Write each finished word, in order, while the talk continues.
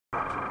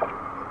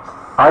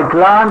I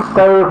glanced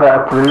over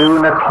at the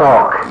lunar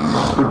clock.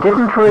 It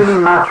didn't really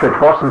matter,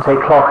 it wasn't a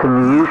clock in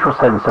the usual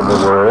sense of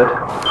the word.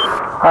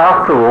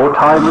 After all,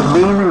 time was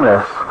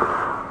meaningless.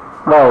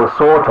 Well,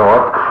 sort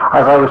of,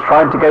 as I was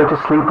trying to go to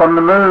sleep on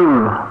the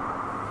moon.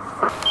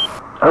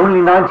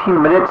 Only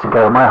 19 minutes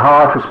ago my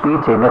heart was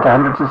beating at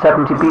 170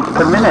 beats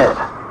per minute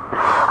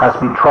as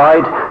we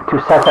tried to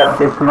set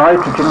up this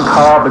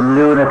nitrogen-carbon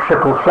lunar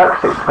triple flux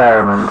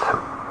experiment.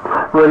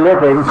 We're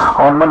living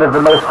on one of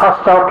the most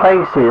hostile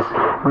places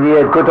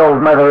near good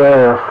old Mother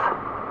Earth.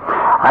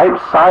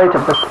 Outside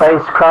of the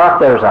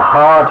spacecraft there is a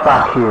hard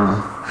vacuum.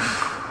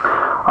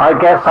 I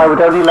guess I would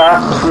only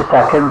last a few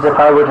seconds if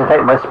I were to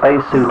take my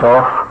spacesuit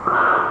off.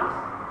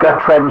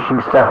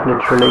 Gut-wrenching stuff,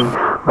 literally.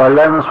 My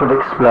lungs would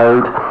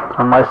explode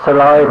and my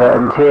saliva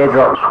and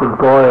teardrops would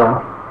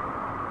boil.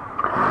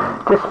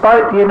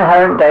 Despite the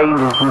inherent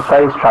dangers in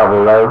space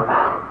travel though,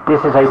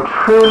 this is a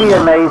truly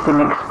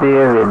amazing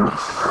experience.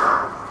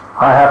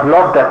 I have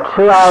logged up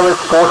 2 hours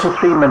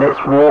 43 minutes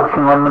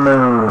walking on the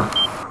moon.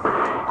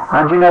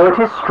 And you know, it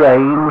is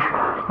strange,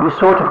 you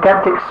sort of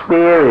get the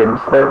experience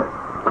that,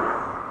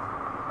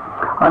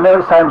 I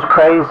know it sounds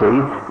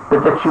crazy, but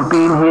that you've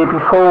been here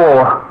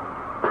before.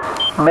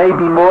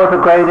 Maybe more of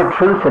a grain of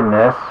truth in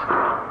this.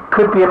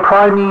 Could be a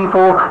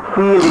primeval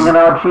feeling in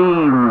our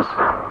genes.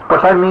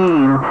 What I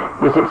mean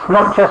is it's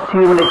not just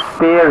human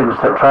experience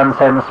that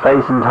transcends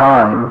space and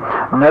time.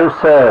 No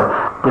sir,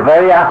 the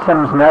very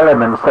atoms and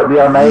elements that we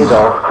are made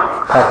of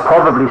have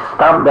probably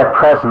stamped their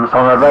presence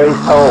on our very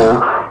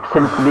soul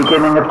since the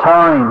beginning of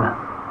time.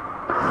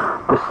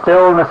 The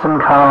stillness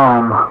and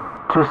calm.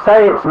 To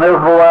say it's an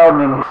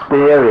overwhelming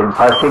experience,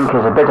 I think,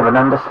 is a bit of an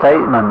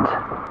understatement.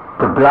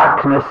 The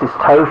blackness is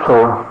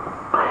total.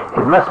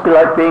 It must be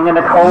like being in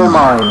a coal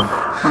mine.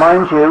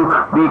 Mind you,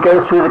 we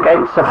go through the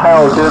gates of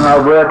hell doing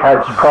our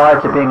workouts prior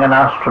to being an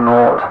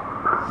astronaut.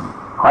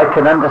 I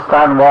can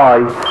understand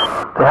why.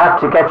 They have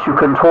to get you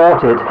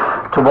contorted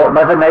to what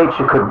Mother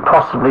Nature could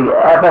possibly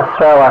ever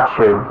throw at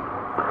you.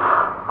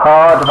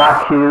 Hard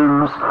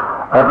vacuums,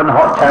 oven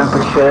hot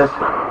temperatures,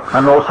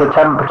 and also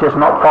temperatures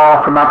not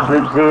far from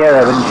absolute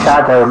zero in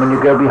shadow when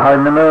you go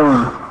behind the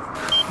moon.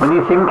 When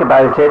you think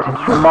about it,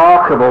 it's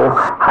remarkable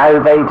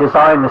how they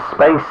design the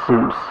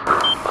spacesuits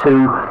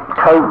to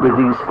cope with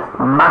these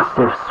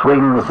massive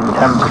swings in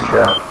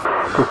temperature.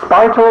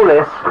 Despite all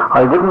this,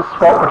 I wouldn't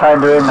swap what I'm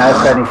doing now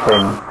for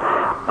anything.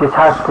 This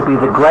has to be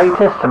the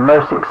greatest and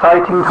most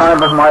exciting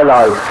time of my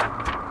life.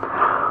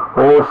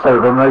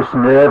 Also the most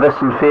nervous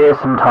and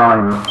fearsome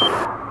time.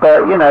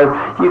 But, you know,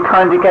 you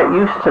kind of get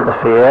used to the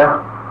fear.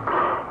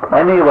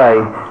 Anyway,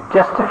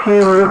 just a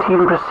few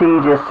routine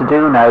procedures to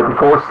do now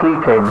before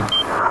sleeping.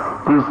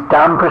 These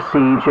damn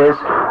procedures,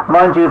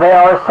 mind you, they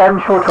are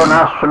essential to an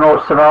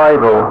astronaut's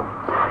survival.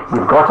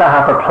 You've got to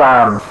have a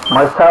plan.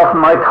 Myself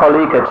and my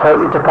colleague are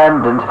totally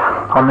dependent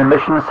on the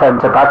mission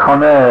center back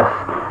on Earth.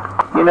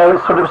 You know,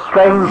 it's sort of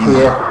strange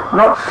here,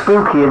 not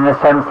spooky in the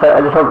sense that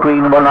a little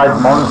green one-eyed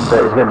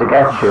monster is going to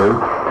get you,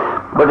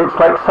 but it's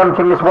like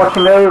something is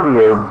watching over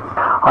you.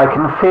 I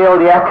can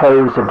feel the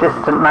echoes of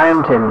distant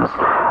mountains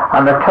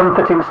and a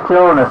comforting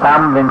stillness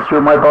ambling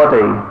through my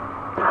body.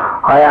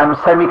 I am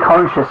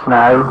semi-conscious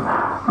now,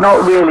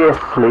 not really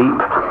asleep,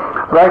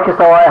 like as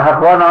though I have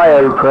one eye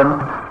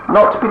open,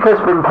 not because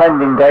of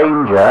impending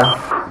danger,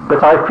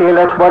 but I feel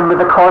at one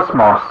with the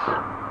cosmos.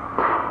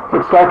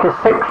 It's like a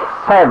sixth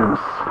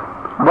sense,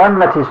 one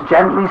that is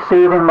gently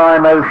soothing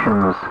my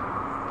emotions.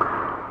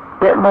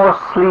 Bit more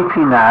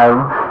sleepy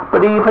now,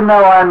 but even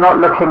though I am not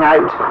looking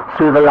out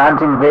through the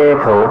landing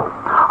vehicle,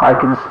 I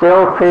can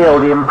still feel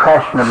the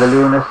impression of the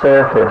lunar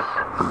surface.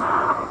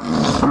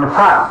 In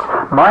fact,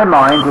 my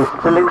mind is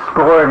still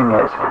exploring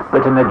it,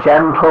 but in a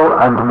gentle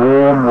and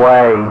warm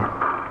way.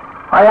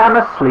 I am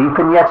asleep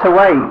and yet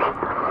awake.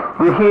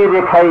 You hear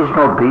the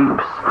occasional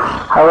beeps.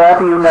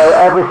 However, you know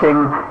everything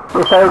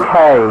is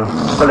okay,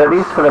 well, at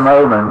least for the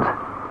moment.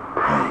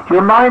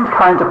 Your mind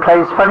kind of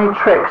plays funny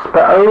tricks,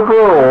 but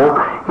overall,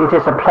 it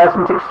is a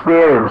pleasant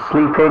experience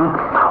sleeping,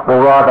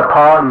 or rather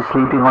partly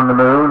sleeping on the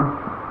moon.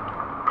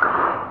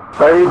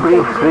 Very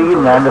brief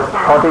dream then of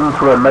plodding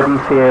through a muddy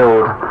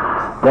field.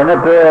 Then a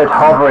bird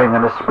hovering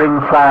and a spring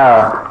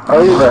flower,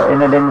 over in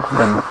an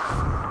instant.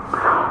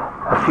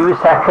 A few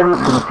seconds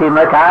can seem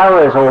like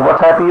hours or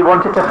whatever you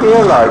want it to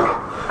feel like.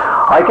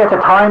 I get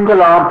a timed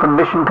alarm from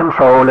Mission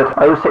Control at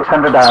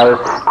 0600 hours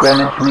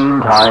Greenwich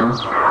Mean Time,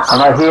 and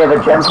I hear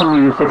the gentle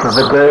music of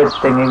the birds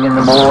singing in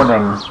the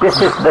morning.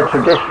 This is the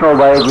traditional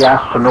way the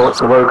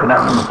astronauts are woken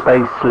up from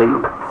space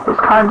sleep.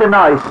 It's kind of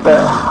nice,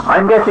 but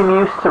I'm getting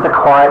used to the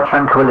quiet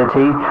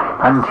tranquility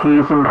and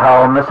teasing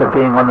calmness of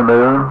being on the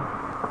moon.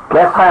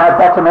 Guess I had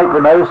better make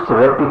the most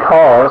of it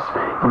because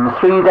in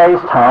 3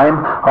 days' time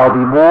I'll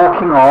be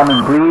walking on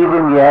and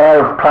breathing the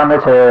air of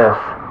planet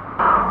Earth.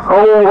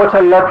 Oh, what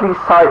a lovely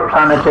sight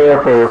planet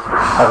Earth is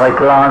as I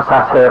glance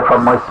at her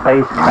from my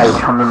space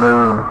couch on the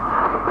moon.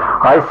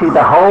 I see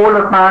the whole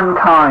of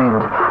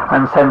mankind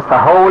and sense the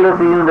whole of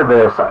the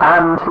universe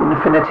and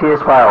infinity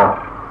as well.